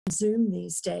Zoom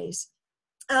these days.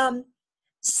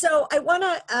 So I want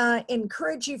to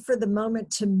encourage you for the moment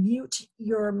to mute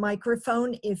your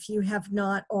microphone if you have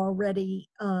not already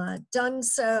done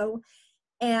so.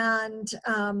 And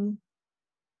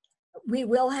we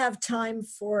will have time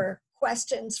for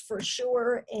questions for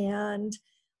sure. And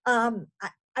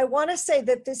I want to say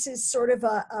that this is sort of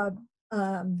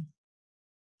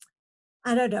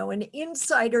I don't know, an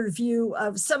insider view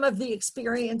of some of the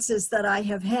experiences that I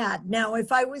have had. Now,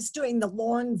 if I was doing the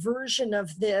long version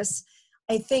of this,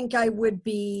 I think I would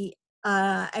be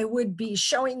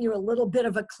showing you a little bit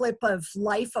of a clip of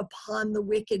Life Upon the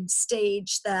Wicked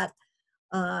Stage, that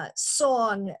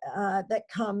song that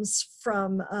comes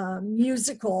from a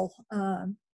musical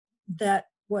that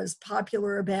was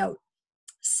popular about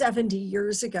 70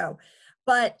 years ago.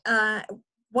 But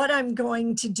what I'm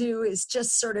going to do is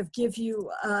just sort of give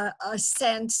you a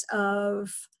sense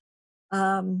of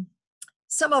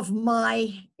some of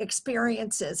my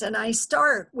experiences. And I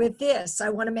start with this. I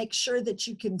want to make sure that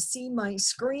you can see my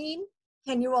screen.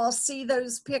 Can you all see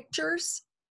those pictures?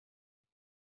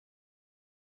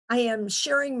 I am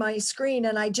sharing my screen,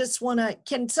 and I just want to,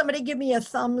 can somebody give me a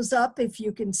thumbs up if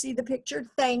you can see the picture?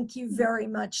 Thank you very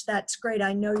much. That's great.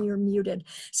 I know you're muted.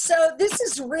 So this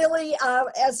is really,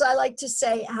 as I like to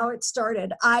say, how it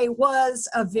started. I was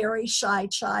a very shy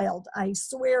child. I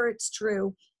swear it's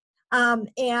true.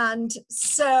 And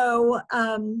so,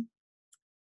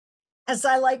 as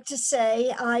I like to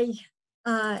say, I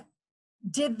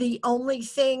did the only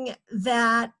thing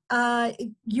that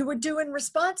you would do in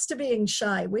response to being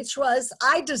shy, which was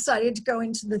I decided to go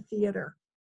into the theater.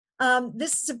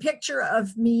 This is a picture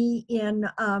of me in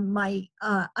my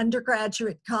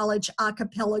undergraduate college a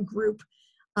cappella group,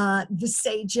 the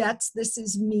Sagettes. This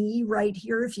is me right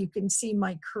here, if you can see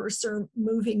my cursor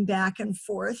moving back and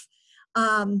forth.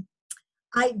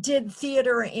 I did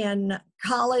theater in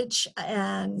college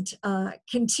and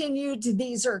continued.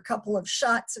 These are a couple of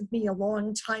shots of me a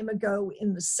long time ago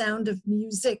in The Sound of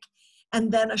Music,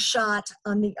 and then a shot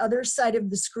on the other side of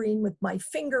the screen with my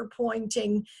finger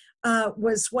pointing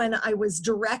was when I was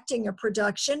directing a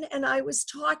production, and I was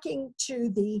talking to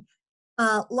the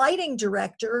lighting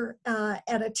director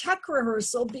at a tech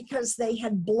rehearsal because they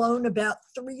had blown about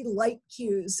 3 light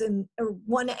cues, and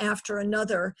one after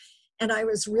another. And I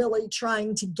was really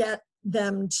trying to get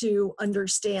them to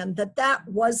understand that that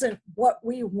wasn't what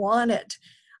we wanted.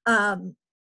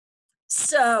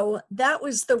 So that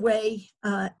was the way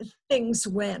things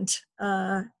went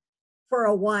for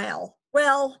a while.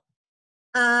 Well,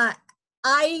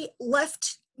 I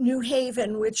left New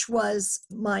Haven, which was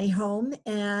my home,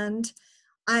 and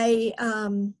I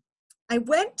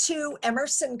went to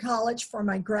Emerson College for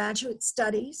my graduate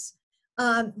studies.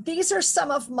 These are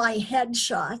some of my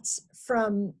headshots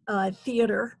from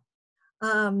theater.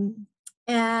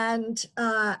 And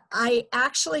I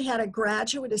actually had a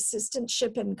graduate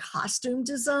assistantship in costume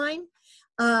design.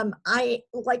 I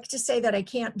like to say that I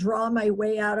can't draw my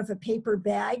way out of a paper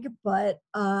bag, but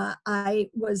I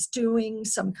was doing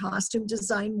some costume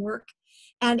design work.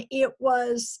 And it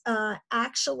was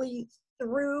actually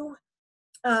through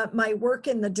my work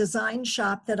in the design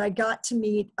shop that I got to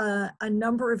meet a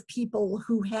number of people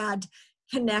who had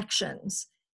connections.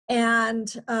 And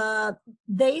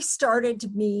they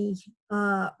started me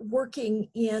working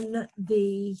in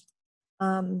the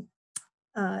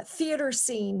theater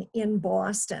scene in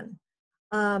Boston.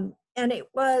 And it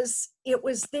was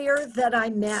there that I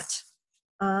met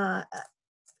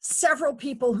several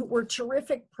people who were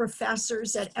terrific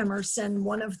professors at Emerson.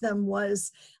 One of them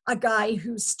was a guy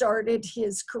who started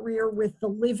his career with the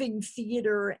Living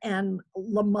Theater and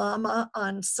La Mama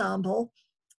Ensemble.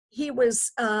 He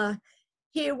was a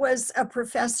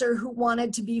professor who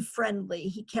wanted to be friendly.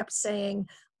 He kept saying,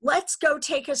 let's go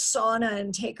take a sauna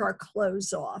and take our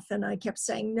clothes off. And I kept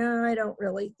saying, no, I don't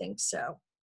really think so.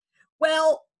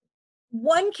 Well,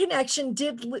 one connection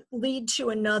did lead to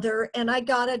another, and I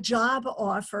got a job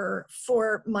offer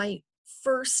for my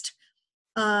first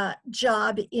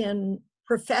job in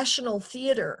professional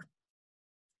theater.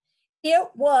 It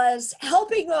was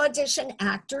helping audition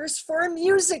actors for a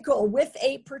musical with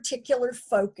a particular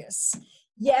focus.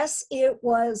 Yes, it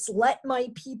was Let My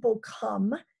People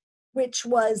Come, which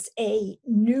was a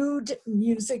nude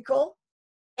musical.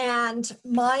 And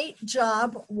my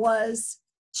job was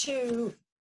to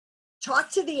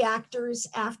talk to the actors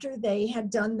after they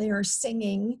had done their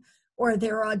singing or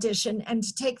their audition and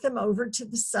to take them over to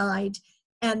the side,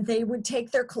 and they would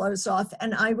take their clothes off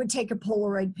and I would take a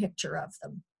Polaroid picture of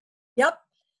them. Yep,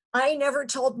 I never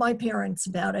told my parents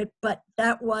about it, but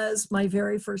that was my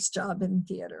very first job in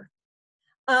theater.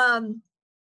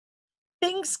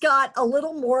 things got a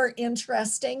little more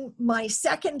interesting. My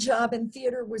second job in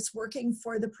theater was working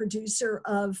for the producer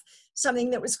of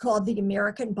something that was called the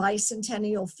American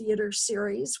Bicentennial Theater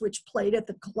Series, which played at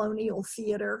the Colonial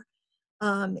Theater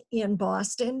in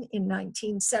Boston in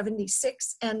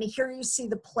 1976. And here you see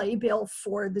the playbill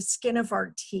for The Skin of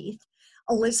Our Teeth.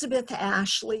 Elizabeth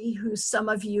Ashley, who some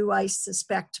of you I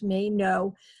suspect may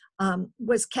know,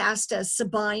 was cast as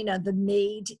Sabina, the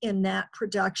maid in that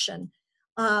production.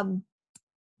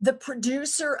 The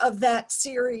producer of that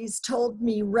series told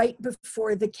me right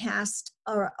before the cast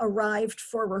arrived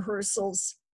for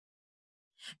rehearsals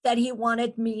that he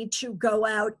wanted me to go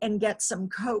out and get some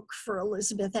Coke for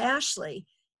Elizabeth Ashley.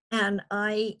 And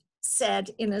I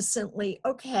said innocently,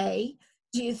 okay,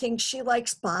 do you think she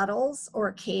likes bottles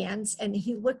or cans? And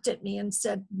he looked at me and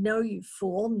said, no, you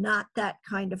fool, not that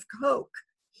kind of Coke.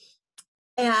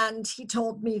 And he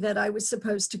told me that I was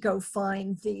supposed to go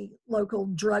find the local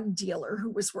drug dealer who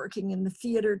was working in the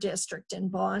theater district in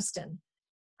Boston.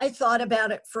 I thought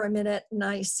about it for a minute and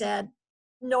I said,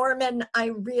 Norman, I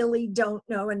really don't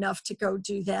know enough to go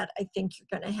do that. I think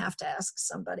you're going to have to ask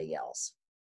somebody else.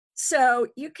 So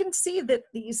you can see that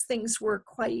these things were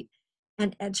quite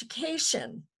an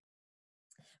education.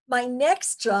 My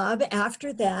next job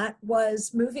after that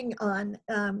was moving on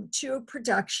to a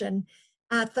production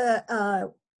at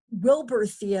the Wilbur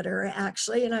Theater,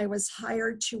 actually, and I was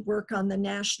hired to work on the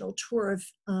national tour of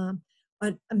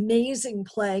an amazing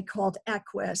play called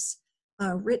Equus,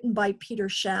 written by Peter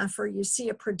Schaffer. You see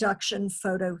a production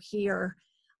photo here.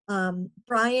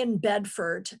 Brian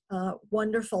Bedford,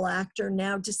 wonderful actor,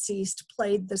 now deceased,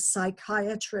 played the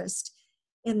psychiatrist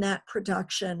in that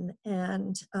production,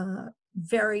 and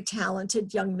very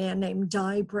talented young man named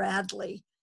Di Bradley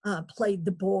played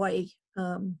the boy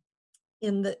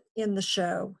in the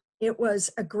show. It was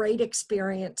a great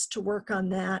experience to work on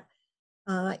that.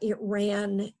 It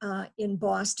ran in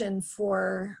Boston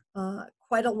for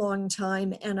quite a long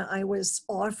time, and I was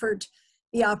offered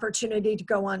the opportunity to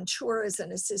go on tour as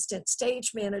an assistant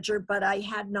stage manager, but I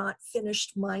had not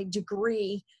finished my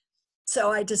degree,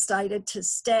 so I decided to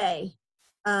stay.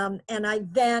 And I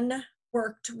then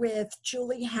worked with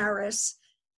Julie Harris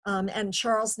and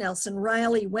Charles Nelson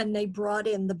Riley when they brought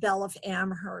in The Belle of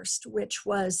Amherst, which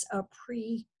was a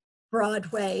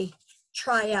pre-Broadway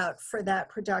tryout for that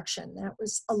production. That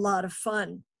was a lot of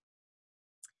fun.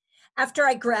 After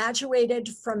I graduated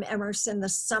from Emerson the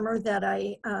summer that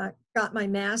I got my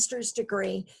master's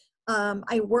degree,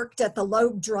 I worked at the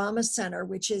Loeb Drama Center,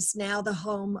 which is now the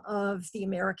home of the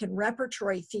American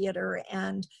Repertory Theater.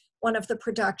 And one of the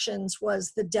productions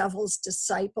was The Devil's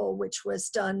Disciple, which was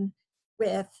done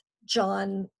with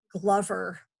John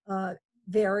Glover,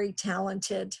 very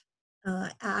talented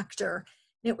actor.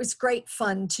 It was great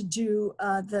fun to do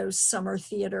those summer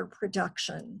theater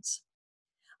productions.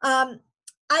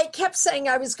 I kept saying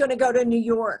I was going to go to New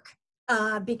York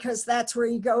because that's where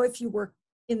you go if you work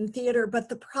in theater. But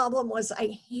the problem was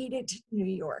I hated New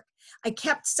York. I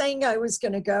kept saying I was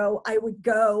going to go, I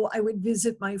would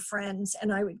visit my friends,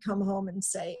 and I would come home and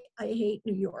say, I hate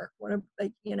New York.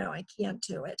 I can't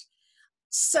do it.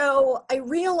 So I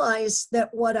realized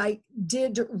that what I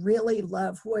did really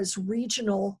love was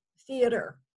regional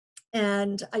theater.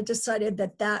 And I decided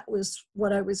that that was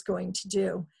what I was going to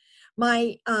do.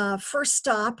 My first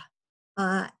stop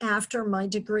after my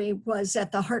degree was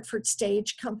at the Hartford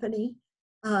Stage Company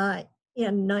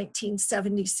in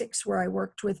 1976, where I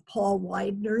worked with Paul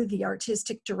Widener, the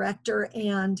artistic director.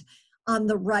 And on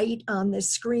the right on the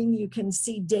screen, you can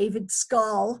see David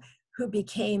Scull, who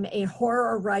became a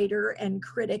horror writer and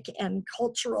critic and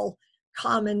cultural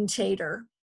commentator.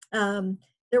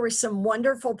 There were some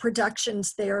wonderful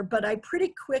productions there, but I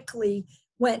pretty quickly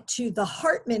went to the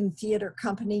Hartman Theater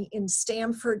Company in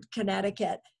Stamford,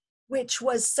 Connecticut, which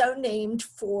was so named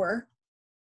for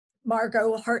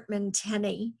Margot Hartman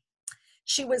Tenney.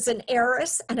 She was an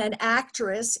heiress and an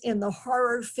actress in the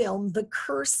horror film The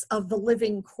Curse of the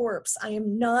Living Corpse. I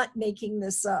am not making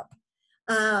this up.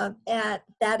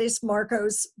 That is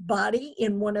Margot's body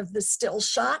in one of the still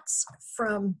shots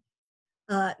from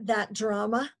that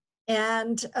drama.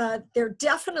 And there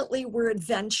definitely were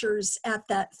adventures at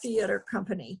that theater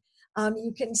company.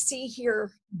 You can see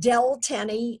here Del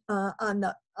Tenney on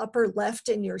the upper left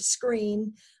in your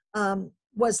screen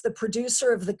was the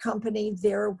producer of the company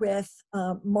there with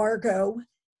Margot,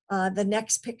 the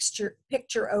next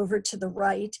picture over to the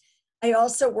right. I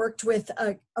also worked with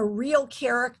a real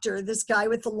character, this guy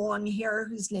with the long hair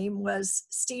whose name was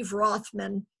Steve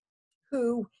Rothman,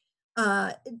 who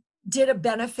did a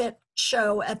benefit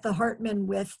show at the Hartman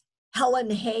with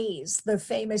Helen Hayes, the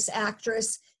famous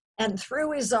actress, and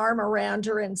threw his arm around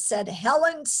her and said,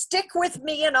 "Helen, stick with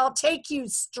me and I'll take you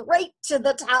straight to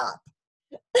the top."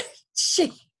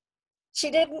 She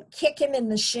didn't kick him in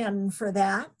the shin for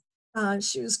that.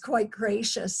 She was quite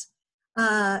gracious.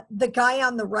 The guy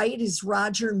on the right is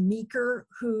Roger Meeker,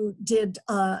 who did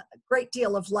a great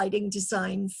deal of lighting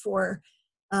design for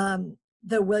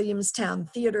the Williamstown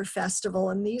Theater Festival,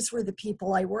 and these were the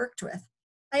people I worked with.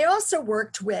 I also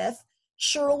worked with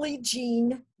Shirley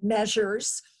Jean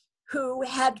Measures, who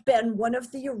had been one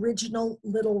of the original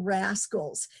Little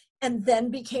Rascals and then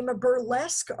became a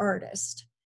burlesque artist.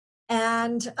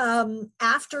 And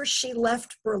after she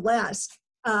left burlesque,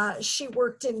 she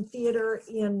worked in theater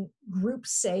in group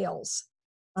sales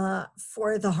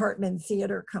for the Hartman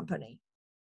Theater Company.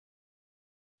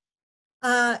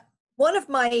 One of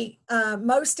my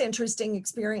most interesting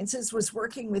experiences was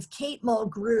working with Kate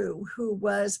Mulgrew, who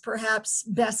was perhaps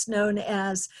best known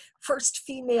as first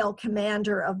female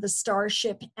commander of the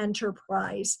Starship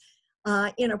Enterprise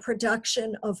in a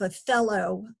production of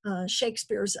Othello,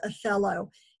 Shakespeare's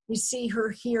Othello. You see her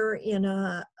here in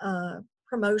a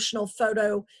promotional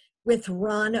photo with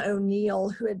Ron O'Neill,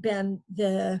 who had been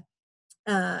the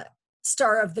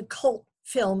star of the cult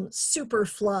film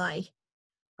Superfly,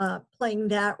 playing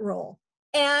that role.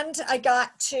 And I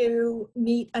got to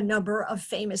meet a number of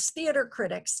famous theater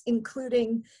critics,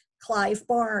 including Clive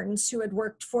Barnes, who had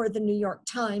worked for the New York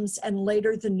Times and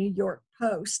later the New York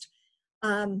Post.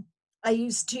 I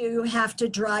used to have to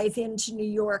drive into New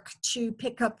York to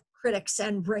pick up critics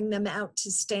and bring them out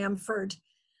to Stamford.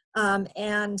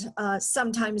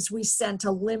 Sometimes we sent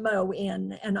a limo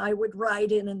in, and I would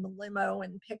ride in the limo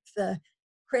and pick the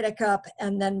critic up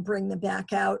and then bring them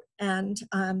back out. And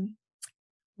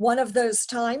one of those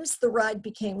times, the ride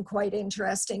became quite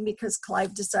interesting because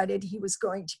Clive decided he was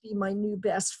going to be my new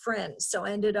best friend. So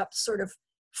I ended up sort of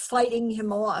fighting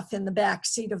him off in the back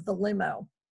seat of the limo.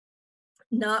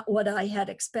 Not what I had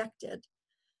expected.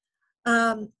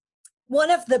 One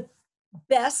of the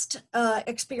best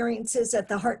experiences at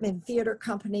the Hartman Theater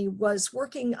Company was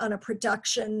working on a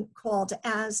production called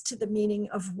As to the Meaning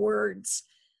of Words,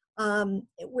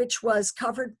 which was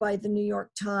covered by the New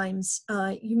York Times.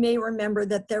 You may remember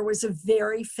that there was a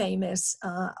very famous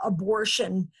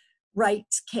abortion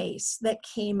rights case that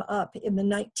came up in the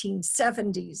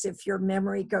 1970s, if your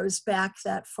memory goes back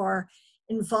that far,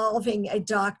 involving a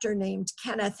doctor named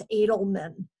Kenneth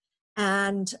Edelman.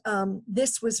 And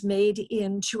this was made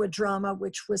into a drama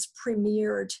which was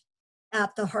premiered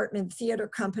at the Hartman Theater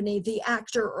Company. The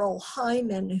actor Earl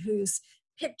Hyman, whose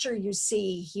picture you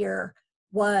see here,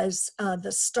 was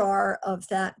the star of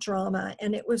that drama,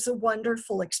 and it was a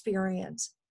wonderful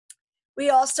experience. We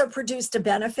also produced a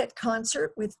benefit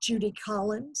concert with Judy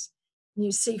Collins.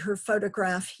 You see her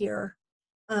photograph here.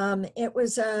 It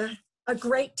was a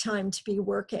great time to be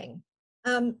working.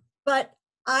 But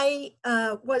I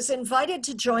was invited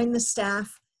to join the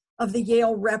staff of the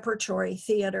Yale Repertory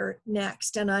Theater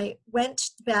next, and I went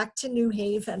back to New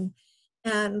Haven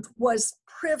and was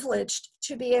privileged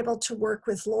to be able to work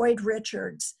with Lloyd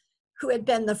Richards, who had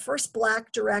been the first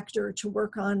Black director to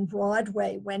work on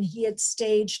Broadway when he had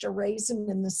staged A Raisin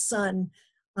in the Sun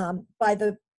by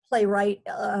the playwright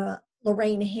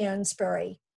Lorraine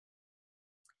Hansberry.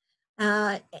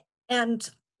 And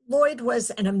Lloyd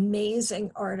was an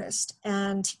amazing artist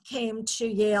and came to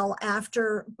Yale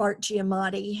after Bart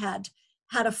Giamatti had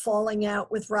a falling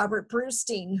out with Robert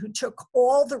Brustein, who took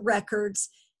all the records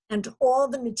and all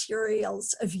the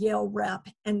materials of Yale Rep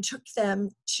and took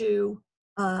them to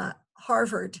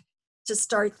Harvard to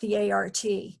start the ART.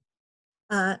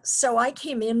 So I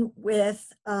came in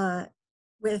with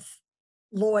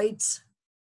Lloyd's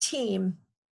team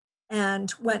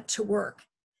and went to work.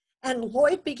 And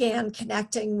Lloyd began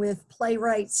connecting with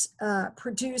playwrights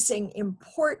producing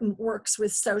important works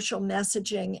with social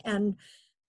messaging. And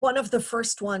one of the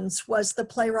first ones was the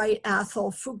playwright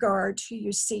Athol Fugard, who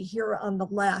you see here on the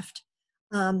left.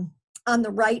 On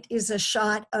the right is a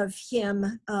shot of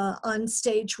him on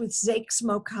stage with Zakes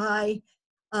Mokai,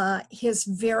 his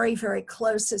very, very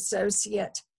close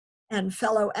associate and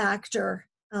fellow actor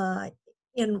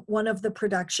in one of the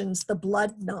productions, The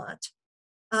Blood Knot.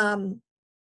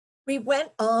 We went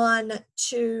on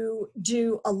to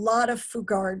do a lot of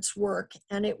Fugard's work,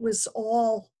 and it was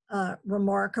all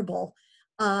remarkable.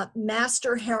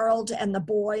 Master Harold and the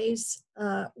Boys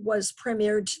was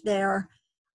premiered there,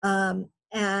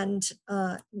 and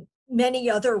many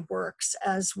other works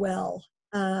as well.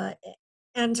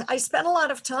 And I spent a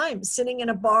lot of time sitting in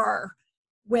a bar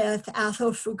with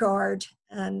Athol Fugard,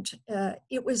 and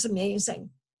it was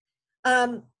amazing.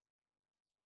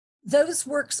 Those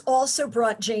works also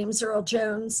brought James Earl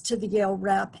Jones to the Yale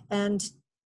Rep, and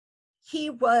he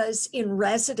was in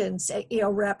residence at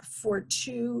Yale Rep for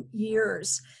 2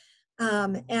 years.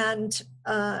 And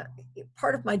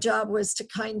part of my job was to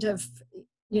kind of,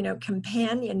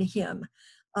 companion him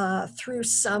through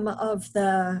some of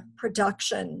the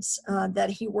productions that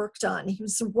he worked on. He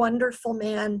was a wonderful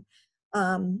man,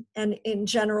 and in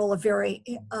general, a very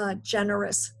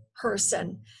generous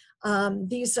person.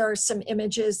 These are some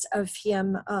images of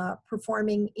him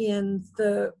performing in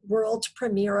the world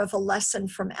premiere of A Lesson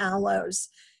from Aloes,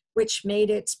 which made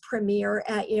its premiere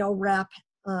at Yale Rep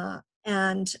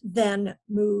and then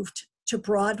moved to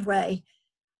Broadway.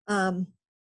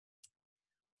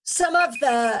 Some of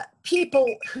the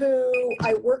people who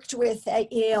I worked with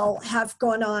at Yale have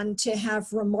gone on to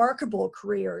have remarkable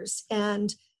careers,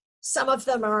 and some of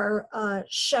them are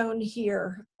shown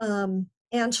here.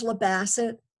 Angela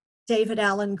Bassett, David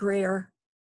Allen Greer,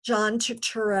 John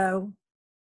Turturro,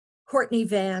 Courtney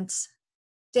Vance,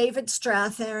 David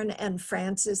Strathairn and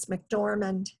Frances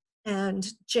McDormand,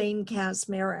 and Jane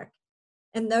Kasmerick.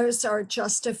 And those are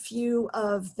just a few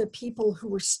of the people who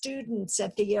were students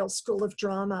at the Yale School of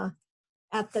Drama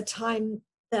at the time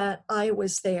that I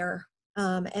was there.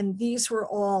 And these were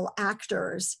all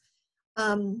actors.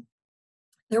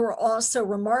 There were also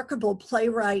remarkable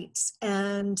playwrights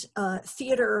and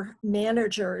theater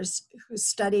managers who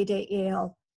studied at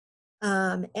Yale.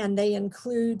 And they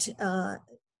include a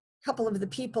couple of the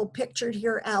people pictured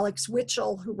here, Alex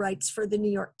Witchell, who writes for the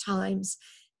New York Times,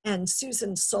 and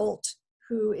Susan Solt,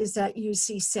 who is at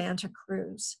UC Santa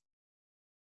Cruz.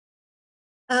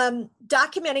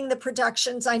 Documenting the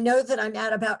productions, I know that I'm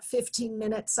at about 15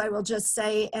 minutes, I will just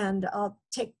say, and I'll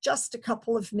take just a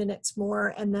couple of minutes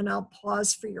more, and then I'll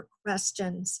pause for your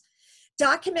questions.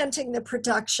 Documenting the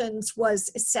productions was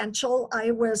essential.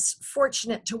 I was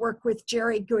fortunate to work with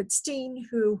Jerry Goodstein,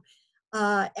 who,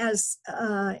 as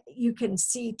you can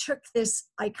see, took this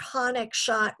iconic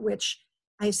shot, which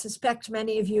I suspect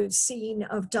many of you have seen,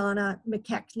 of Donna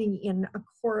McKechnie in a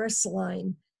chorus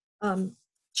line.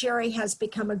 Jerry has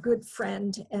become a good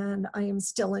friend, and I am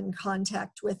still in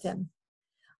contact with him.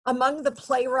 Among the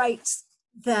playwrights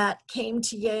that came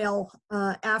to Yale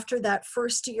after that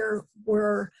first year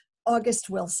were August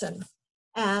Wilson.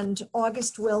 And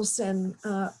August Wilson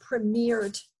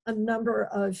premiered a number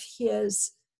of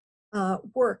his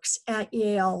works at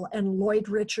Yale, and Lloyd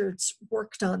Richards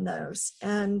worked on those.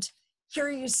 And here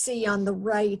you see on the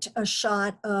right a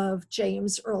shot of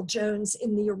James Earl Jones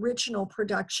in the original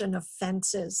production of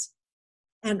Fences,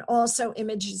 and also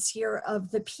images here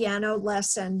of The Piano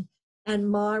Lesson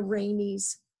and Ma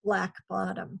Rainey's Black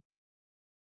Bottom.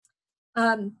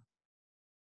 I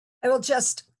will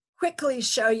just quickly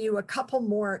show you a couple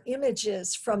more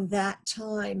images from that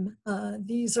time.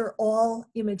 These are all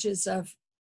images of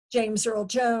James Earl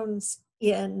Jones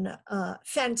in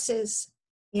Fences,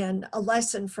 in A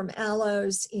Lesson from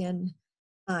Aloes, in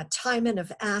Timon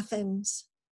of Athens,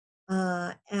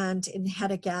 and in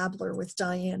Hedda Gabler with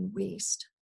Diane Wiest.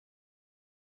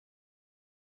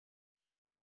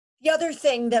 The other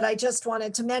thing that I just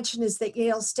wanted to mention is that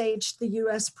Yale staged the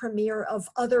US premiere of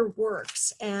other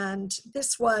works, and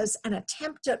this was an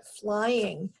attempt at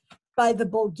flying by the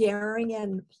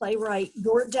Bulgarian playwright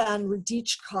Yordan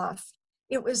Radichkov.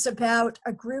 It was about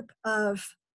a group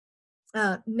of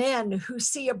men who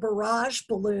see a barrage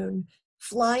balloon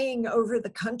flying over the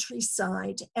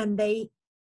countryside, and they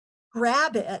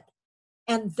grab it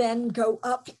and then go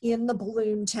up in the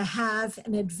balloon to have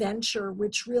an adventure,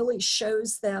 which really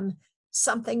shows them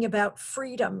something about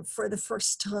freedom for the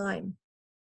first time.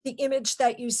 The image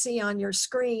that you see on your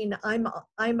screen,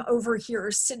 I'm over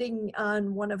here sitting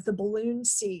on one of the balloon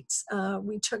seats.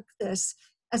 We took this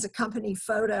as a company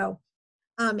photo.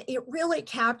 It really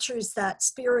captures that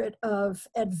spirit of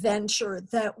adventure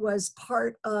that was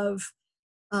part of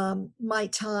my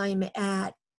time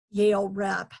at Yale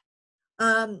Rep.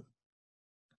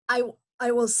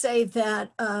 I will say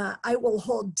that I will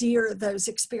hold dear those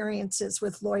experiences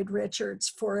with Lloyd Richards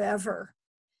forever.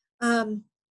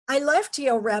 I left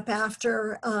Yale Rep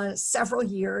after several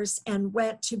years and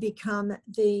went to become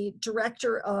the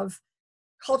director of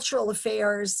cultural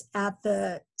affairs at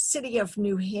the City of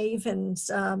New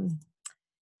Haven's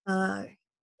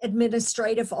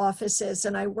administrative offices,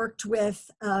 and I worked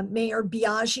with Mayor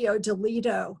Biagio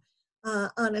DeLito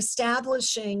on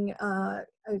establishing a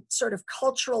sort of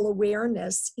cultural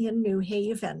awareness in New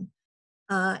Haven.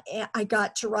 I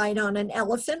got to ride on an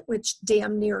elephant, which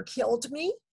damn near killed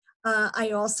me. I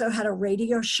also had a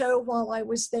radio show while I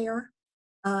was there,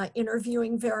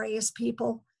 interviewing various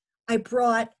people. I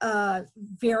brought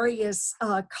various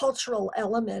cultural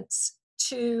elements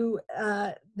to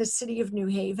the city of New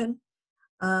Haven.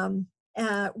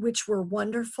 which were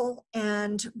wonderful.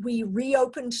 And we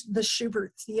reopened the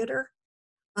Schubert Theater.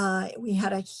 We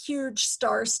had a huge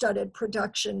star-studded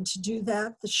production to do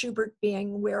that, the Schubert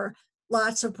being where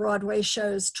lots of Broadway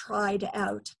shows tried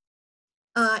out.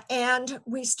 And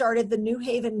we started the New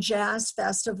Haven Jazz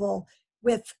Festival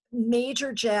with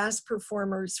major jazz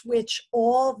performers, which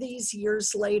all these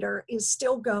years later is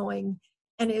still going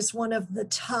and is one of the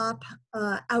top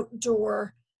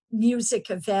outdoor music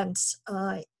events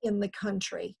in the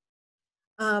country.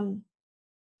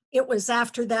 It was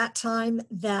after that time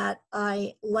that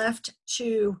I left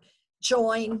to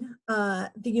join the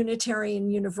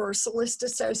Unitarian Universalist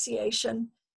Association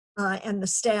and the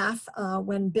staff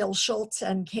when Bill Schultz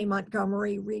and Kay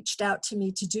Montgomery reached out to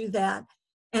me to do that.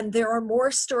 And there are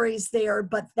more stories there,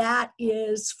 but that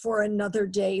is for another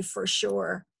day for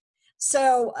sure.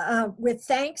 So with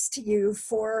thanks to you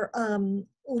for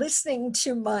listening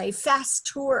to my fast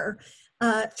tour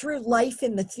through life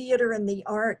in the theater and the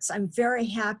arts, I'm very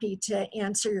happy to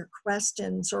answer your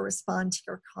questions or respond to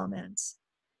your comments.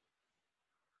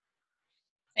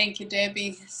 Thank you,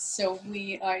 Debbie. So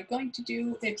we are going to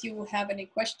do, if you have any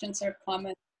questions or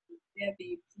comments,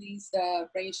 Debbie, please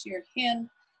raise your hand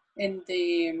in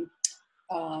the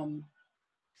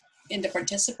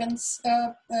participants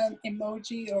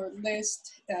emoji or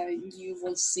list. You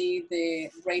will see the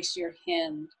raise your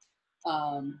hand.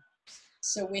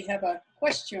 So we have a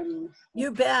question.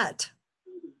 You bet.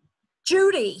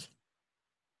 Judy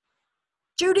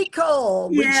Cole,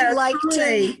 would you like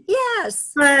to?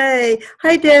 Yes.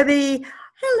 Hi, Debbie.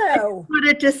 Hello. I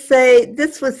wanted to say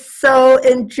this was so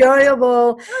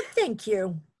enjoyable. Oh, thank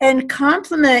you. And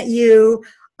compliment you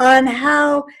on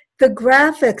how the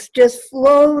graphics just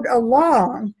flowed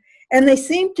along, and they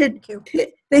seemed to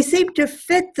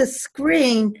fit the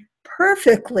screen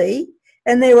perfectly,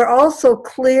 and they were also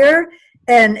clear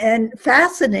and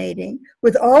fascinating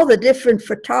with all the different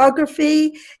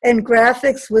photography and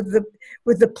graphics with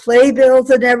the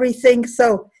playbills and everything.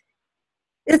 So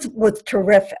it was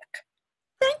terrific.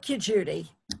 Thank you, Judy.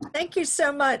 Thank you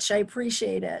so much. I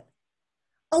appreciate it.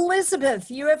 Elizabeth,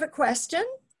 you have a question?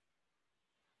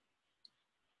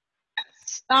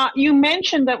 You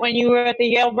mentioned that when you were at the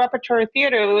Yale Repertory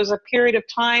Theater, there was a period of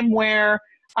time where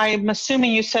I'm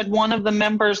assuming you said one of the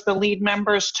members, the lead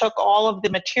members, took all of the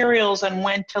materials and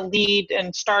went to lead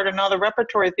and start another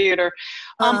repertory theater.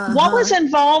 What was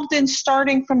involved in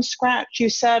starting from scratch? You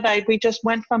said we just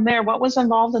went from there. What was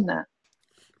involved in that?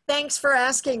 Thanks for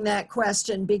asking that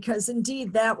question, because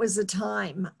indeed that was a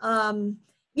time.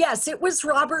 Yes, it was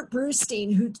Robert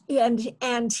Brustein who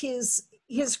and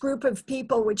his group of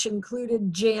people, which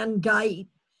included Jan Geit,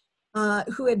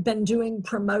 who had been doing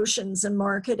promotions and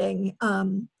marketing.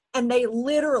 And they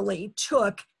literally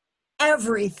took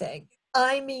everything.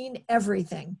 I mean,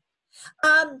 everything.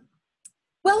 Well,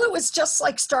 it was just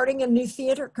like starting a new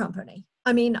theater company.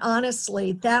 I mean,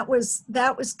 honestly, that was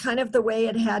kind of the way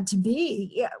it had to be.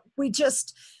 Yeah,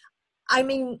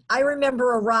 I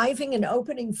remember arriving and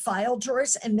opening file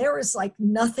drawers, and there was like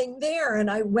nothing there.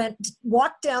 And I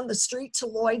walked down the street to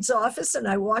Lloyd's office, and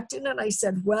I walked in and I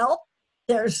said, well,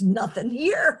 there's nothing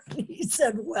here. And he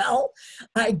said, well,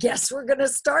 I guess we're going to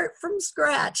start from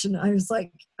scratch. And I was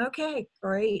like, okay,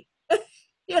 great.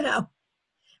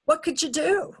 What could you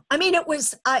do? I mean, it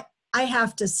was, I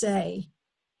have to say,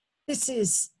 this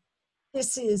is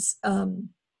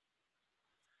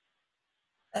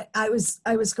I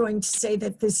was going to say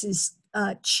that this is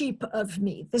cheap of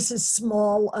me. This is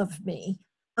small of me.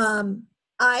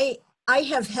 I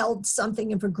have held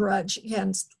something of a grudge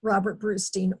against Robert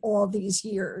Brustein all these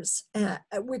years,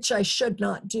 which I should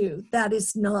not do. That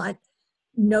is not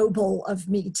noble of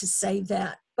me to say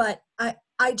that. But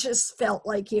I just felt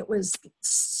like it was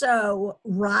so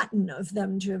rotten of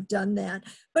them to have done that.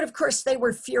 But of course, they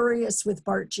were furious with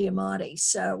Bart Giamatti.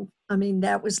 So, I mean,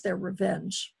 that was their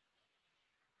revenge.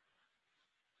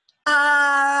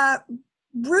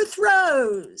 Ruth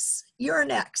Rose, you're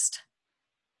next.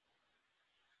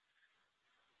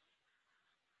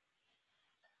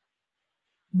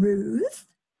 Ruth?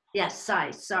 Yes,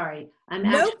 sorry. I'm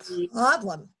no actually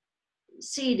problem.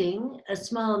 ceding a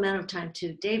small amount of time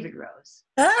to David Rose.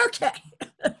 Okay.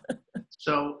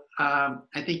 So I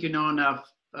think you know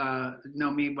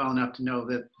me well enough to know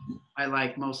that I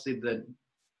like mostly the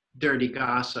dirty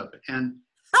gossip. And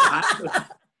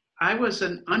I was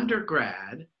an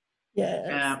undergrad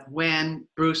when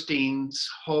Brustein's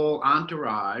whole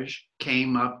entourage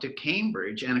came up to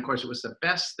Cambridge. And of course, it was the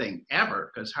best thing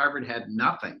ever because Harvard had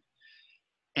nothing.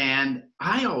 And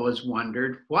I always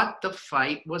wondered what the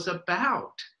fight was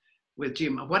about with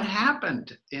Giamatti. What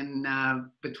happened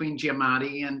between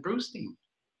Giamatti and Brustein?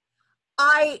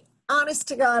 I honest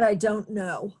to God, I don't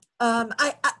know.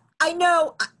 I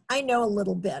know a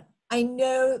little bit. I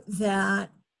know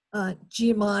that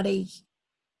Giamatti.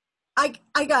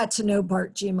 I got to know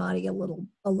Bart Giamatti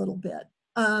a little bit.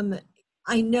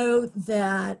 I know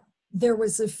that there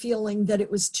was a feeling that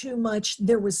it was too much.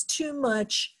 There was too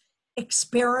much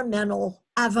experimental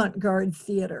avant-garde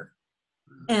theater,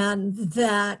 and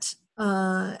that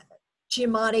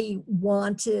Giamatti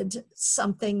wanted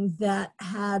something that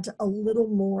had a little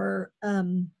more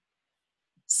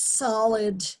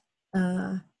solid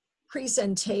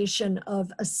presentation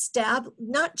of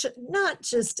not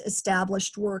just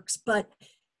established works, but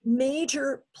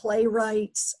major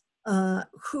playwrights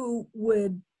who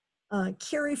would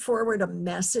carry forward a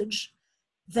message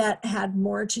that had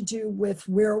more to do with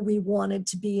where we wanted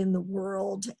to be in the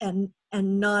world, and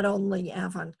not only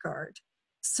avant-garde.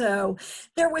 So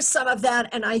there was some of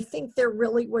that, and I think there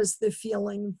really was the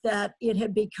feeling that it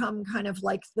had become kind of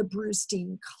like the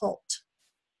Brustein cult.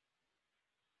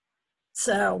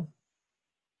 So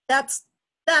that's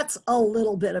a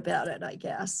little bit about it, I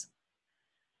guess.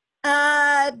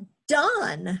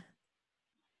 Don.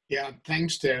 Yeah,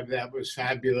 thanks, Deb. That was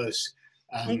fabulous.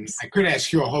 Thanks. I could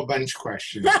ask you a whole bunch of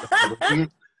questions, but I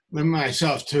limit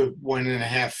myself to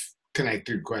 1.5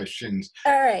 connected questions.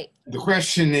 All right. The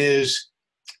question is,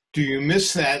 do you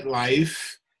miss that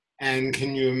life, and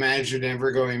can you imagine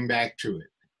ever going back to it?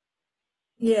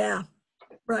 Yeah,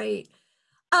 right.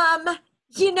 I'll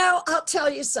tell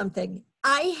you something.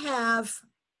 I have,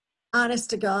 honest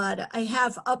to God, I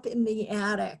have up in the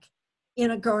attic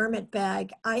in a garment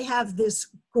bag, I have this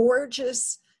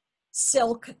gorgeous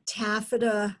silk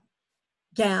taffeta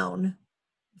gown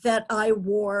that I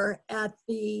wore at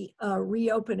the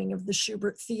reopening of the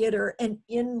Schubert Theater. And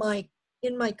in my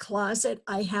closet,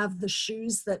 I have the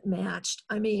shoes that matched.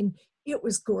 I mean, it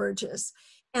was gorgeous.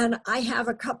 And I have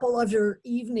a couple other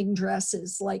evening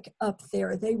dresses like up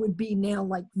there. They would be now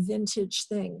like vintage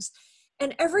things.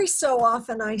 And every so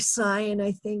often I sigh and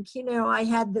I think, I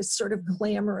had this sort of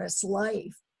glamorous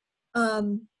life.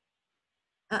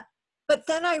 But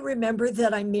then I remember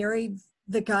that I married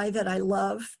the guy that I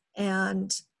love,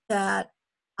 and that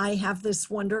I have this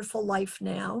wonderful life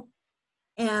now.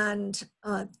 And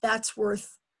that's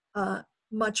worth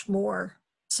much more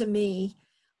to me.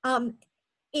 And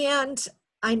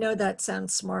I know that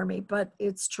sounds smarmy, but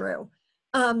it's true.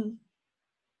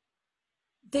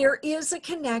 There is a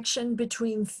connection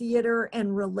between theater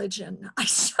and religion. I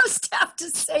just have to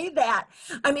say that.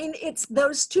 I mean,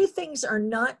 those two things are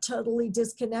not totally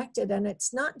disconnected, and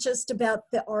it's not just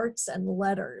about the arts and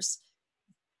letters.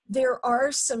 There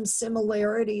are some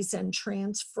similarities and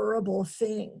transferable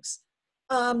things.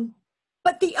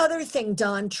 But the other thing,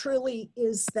 Don, truly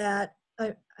is that,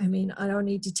 I don't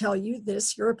need to tell you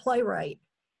this, you're a playwright.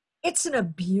 It's an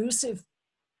abusive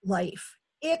life.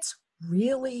 It's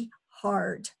really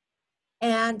hard.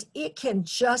 And it can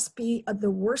just be the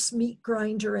worst meat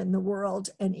grinder in the world,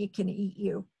 and it can eat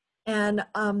you. And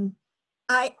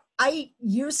I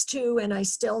used to, and I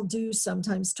still do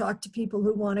sometimes, talk to people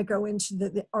who want to go into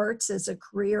the arts as a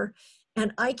career.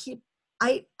 And I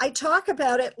talk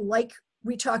about it like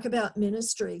we talk about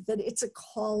ministry, that it's a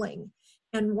calling.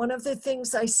 And one of the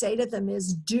things I say to them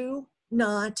is, do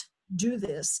not do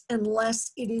this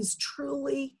unless it is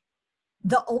truly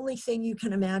the only thing you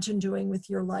can imagine doing with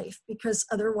your life, because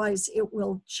otherwise it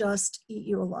will just eat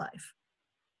you alive.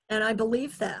 And I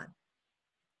believe that.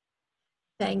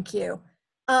 Thank you.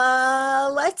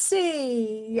 Let's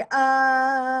see. We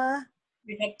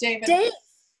have David.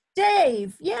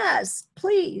 Dave, yes,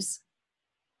 please.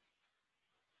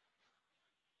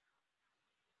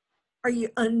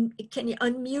 Can you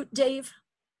unmute, Dave?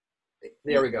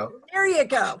 There we go. There you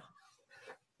go.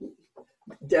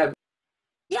 Deb,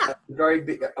 yeah. The very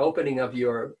beginning of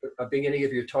your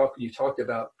talk, you talked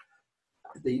about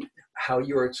how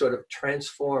you were sort of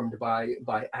transformed by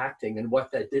acting and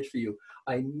what that did for you.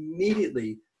 I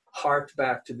immediately harked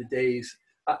back to the days.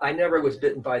 I never was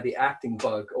bitten by the acting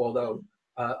bug, although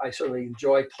I certainly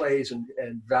enjoy plays and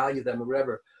value them or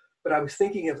whatever. But I was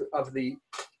thinking of a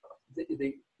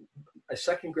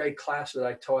second grade class that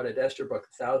I taught at Estherbrook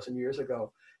 1,000 years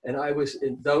ago. And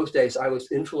in those days, I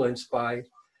was influenced by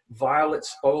Violet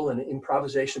Spolin,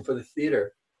 Improvisation for the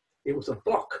Theater. It was a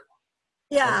book.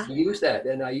 Yeah. I used that,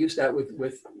 and I used that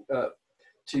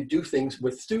to do things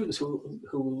with students who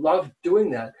loved doing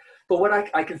that. But what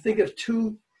I can think of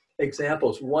two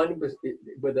examples. One was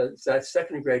with that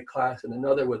second grade class, and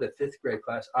another with a 5th grade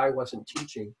class I wasn't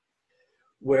teaching,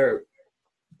 where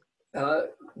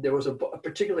there was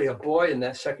particularly a boy in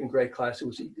that second grade class who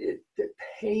was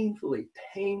painfully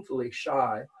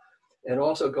shy. and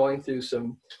also going through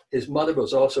his mother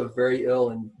was also very ill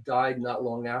and died not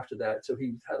long after that. So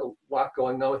he had a lot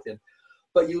going on with him.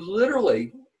 But you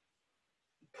literally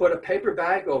put a paper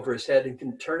bag over his head and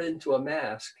can turn it into a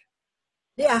mask.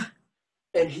 Yeah.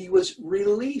 And he was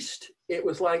released. It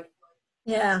was like,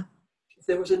 yeah,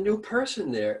 there was a new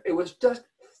person there. It was just,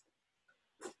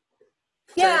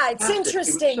 yeah, it's fantastic.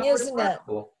 interesting, It was so isn't it?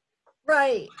 remarkable.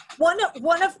 Right. One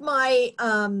of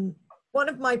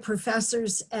my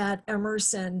professors at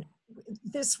Emerson,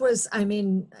 this was, I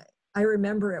mean, I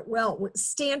remember it well,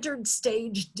 standard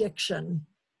stage diction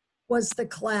was the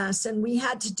class, and we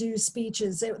had to do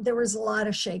speeches. There was a lot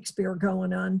of Shakespeare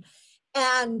going on,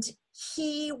 and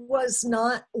he was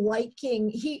not liking,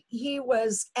 he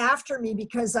was after me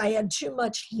because I had too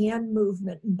much hand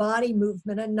movement and body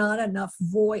movement and not enough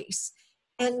voice.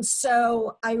 And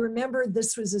so I remember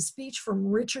this was a speech from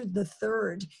Richard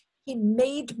III. He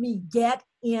made me get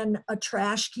in a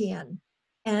trash can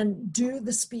and do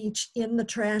the speech in the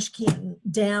trash can,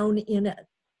 down in it,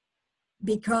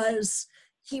 because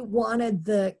he wanted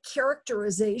the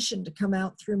characterization to come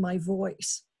out through my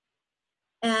voice.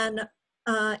 And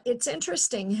it's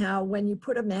interesting how when you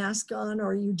put a mask on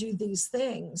or you do these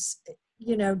things,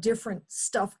 you know, different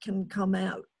stuff can come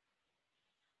out.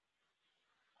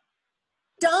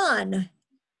 Don,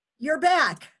 you're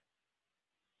back.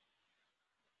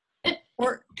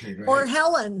 Or, Okay, go or ahead.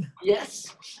 Helen.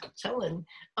 Yes, Helen.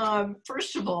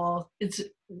 First of all, it's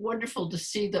wonderful to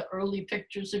see the early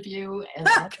pictures of you, and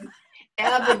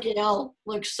Abigail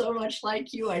looks so much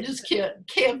like you. I just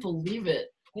can't believe it.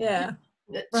 Yeah,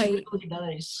 That's right. really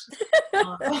nice.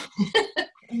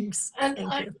 Thanks. And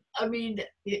Thank you. I mean,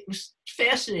 it was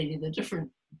fascinating, the different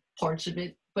parts of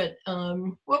it. But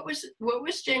what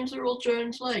was James Earl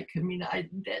Jones like? I mean,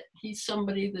 he's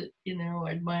somebody that, you know,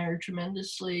 I admire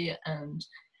tremendously, and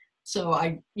so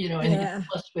and Yeah. it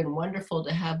must have been wonderful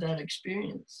to have that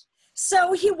experience.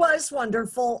 So he was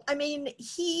wonderful. I mean,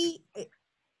 he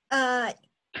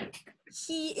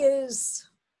is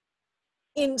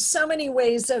in so many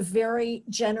ways a very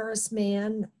generous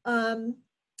man.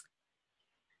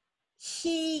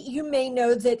 You may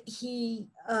know that he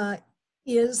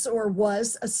is or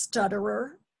was a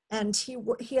stutterer, and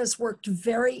he has worked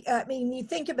very, I mean, you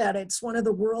think about it, it's one of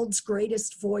the world's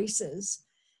greatest voices,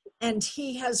 and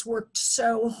he has worked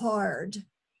so hard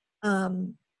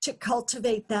to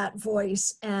cultivate that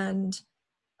voice. And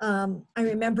I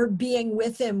remember being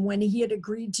with him when he had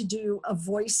agreed to do a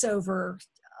voiceover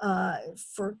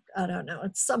for, I don't know,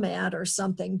 it's some ad or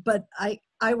something, but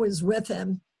I was with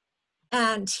him.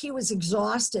 And he was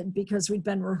exhausted because we'd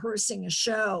been rehearsing a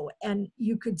show, and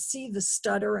you could see the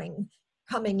stuttering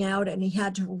coming out, and he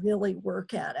had to really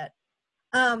work at it.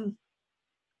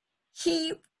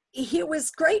 He was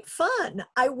great fun.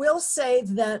 I will say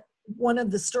that one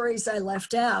of the stories I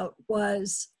left out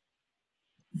was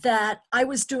that I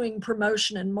was doing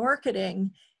promotion and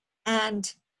marketing,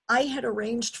 and I had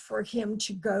arranged for him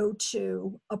to go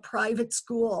to a private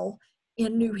school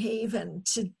in New Haven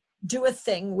to do a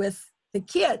thing with the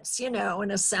kids, you know,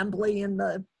 an assembly in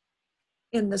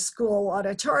the school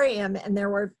auditorium, and there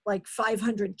were like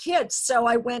 500 kids. So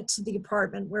I went to the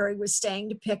apartment where he was staying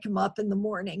to pick him up in the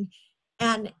morning,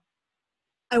 and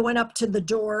I went up to the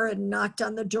door and knocked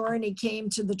on the door, and he came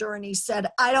to the door and he said,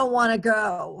 "I don't want to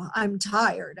go. I'm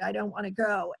tired. I don't want to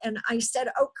go." And I said,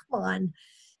 "Oh, come on."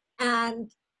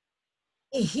 And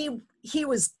he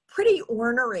was pretty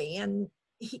ornery, and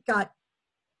he got,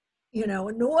 you know,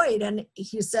 annoyed, and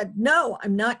he said, "No,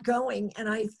 I'm not going." And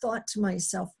I thought to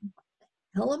myself, what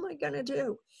the hell am I going to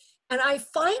do? And I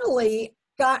finally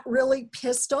got really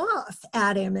pissed off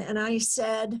at him, and I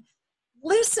said,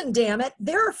 "Listen, damn it,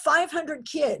 there are 500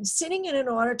 kids sitting in an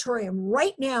auditorium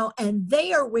right now, and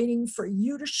they are waiting for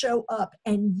you to show up,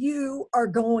 and you are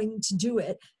going to do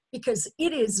it, because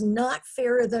it is not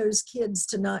fair to those kids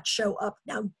to not show up.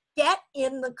 Now get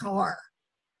in the car."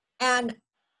 And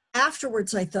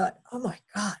afterwards I thought, oh my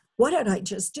God, what did I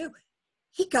just do?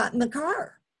 He got in the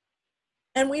car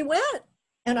and we went,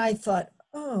 and I thought,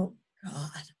 oh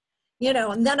God, you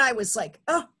know, and then I was like,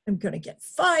 oh, I'm going to get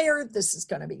fired. This is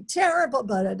going to be terrible.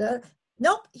 But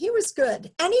nope, he was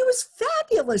good. And he was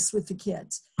fabulous with the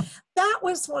kids. That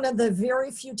was one of the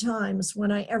very few times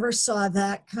when I ever saw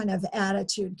that kind of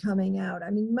attitude coming out. I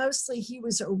mean, mostly he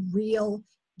was a real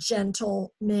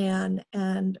gentle man,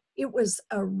 and it was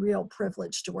a real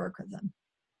privilege to work with him.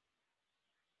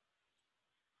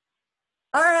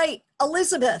 All right,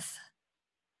 Elizabeth.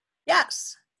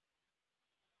 Yes.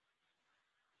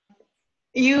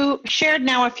 You shared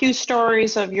now a few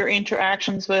stories of your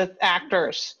interactions with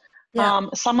actors. Yeah.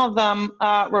 Some of them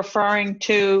referring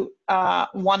to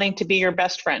wanting to be your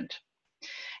best friend.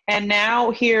 And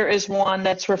now here is one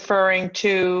that's referring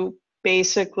to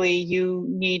basically you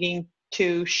needing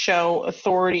to show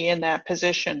authority in that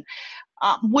position.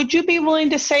 Would you be willing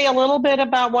to say a little bit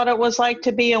about what it was like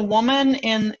to be a woman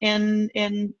in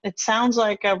it sounds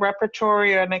like a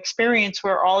repertory or an experience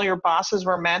where all your bosses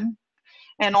were men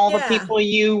and all the people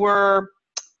you were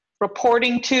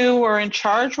reporting to or in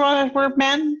charge were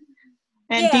men?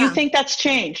 And do you think that's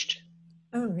changed?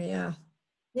 Oh, yeah.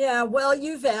 Yeah, well,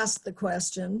 you've asked the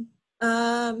question.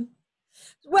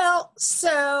 Well,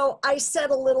 so I said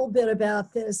a little bit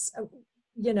about this.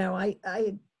 You know,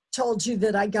 I told you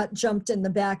that I got jumped in the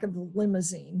back of the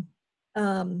limousine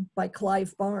by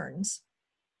Clive Barnes.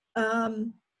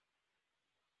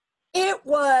 It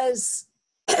was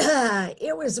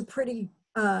it was a pretty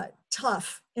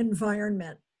tough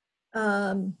environment.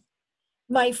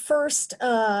 My first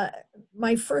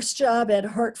job at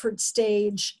Hartford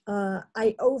Stage,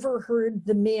 I overheard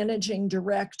the managing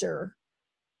director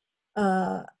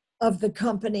of the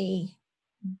company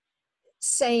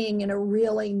saying in a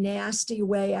really nasty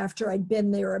way after I'd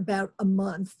been there about a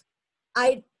month,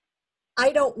 I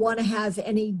don't want to have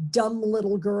any dumb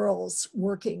little girls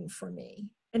working for me.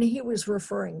 And he was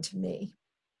referring to me.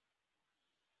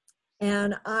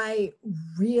 And I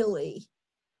really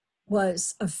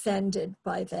was offended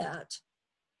by that.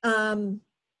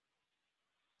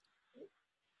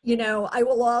 You know, I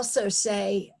will also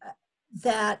say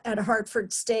that at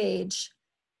Hartford Stage,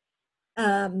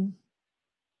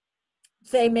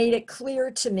 they made it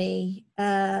clear to me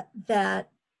that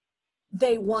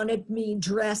they wanted me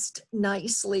dressed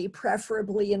nicely,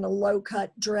 preferably in a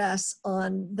low-cut dress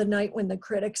on the night when the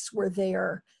critics were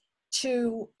there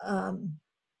to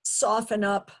soften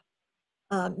up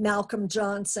Malcolm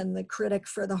Johnson, the critic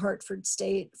for the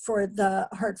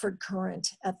Hartford Courant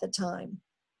at the time.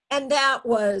 And that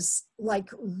was like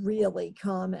really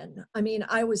common. I mean,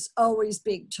 I was always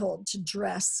being told to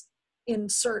dress in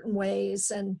certain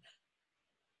ways and,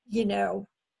 you know,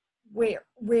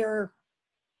 wear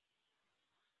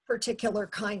particular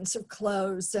kinds of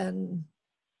clothes and,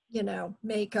 you know,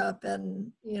 makeup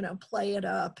and, you know, play it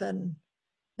up and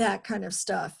that kind of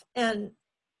stuff. And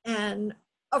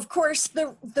of course,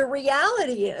 the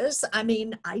reality is, I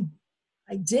mean, I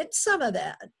did some of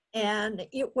that, and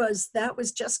that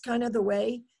was just kind of the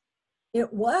way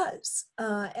it was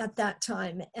at that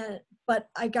time. But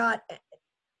I got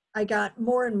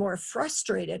more and more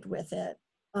frustrated with it.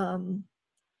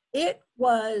 It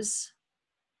was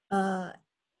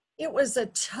a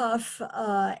tough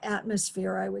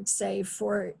atmosphere, I would say,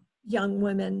 for young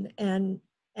women, and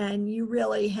you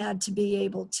really had to be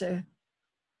able to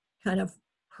kind of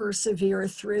persevere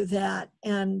through that.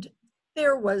 And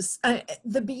there was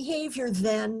the behavior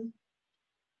then,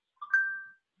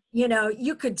 you know,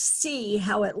 you could see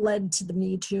how it led to the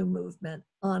Me Too movement,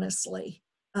 honestly.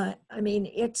 I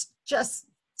mean, it's just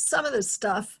some of the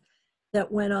stuff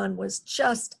that went on was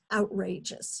just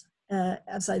outrageous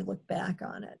as I look back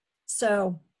on it.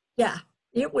 So, yeah,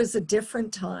 it was a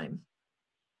different time.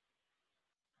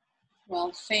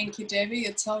 Well, thank you, Debbie.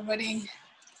 It's already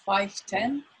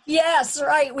 5:10. Yes,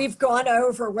 right. We've gone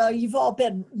over. Well, you've all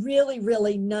been really,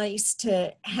 really nice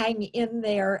to hang in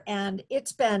there. And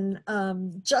it's been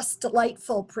just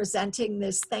delightful presenting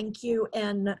this. Thank you.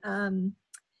 And,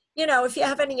 you know, if you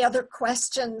have any other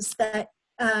questions that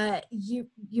you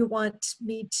want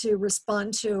me to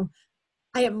respond to,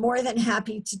 I am more than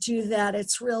happy to do that.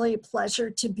 It's really a pleasure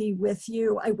to be with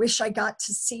you. I wish I got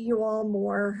to see you all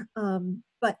more,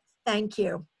 but thank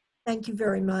you. Thank you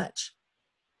very much.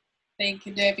 Thank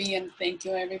you, Debbie, and thank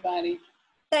you, everybody.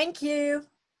 Thank you.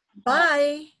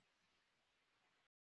 Bye.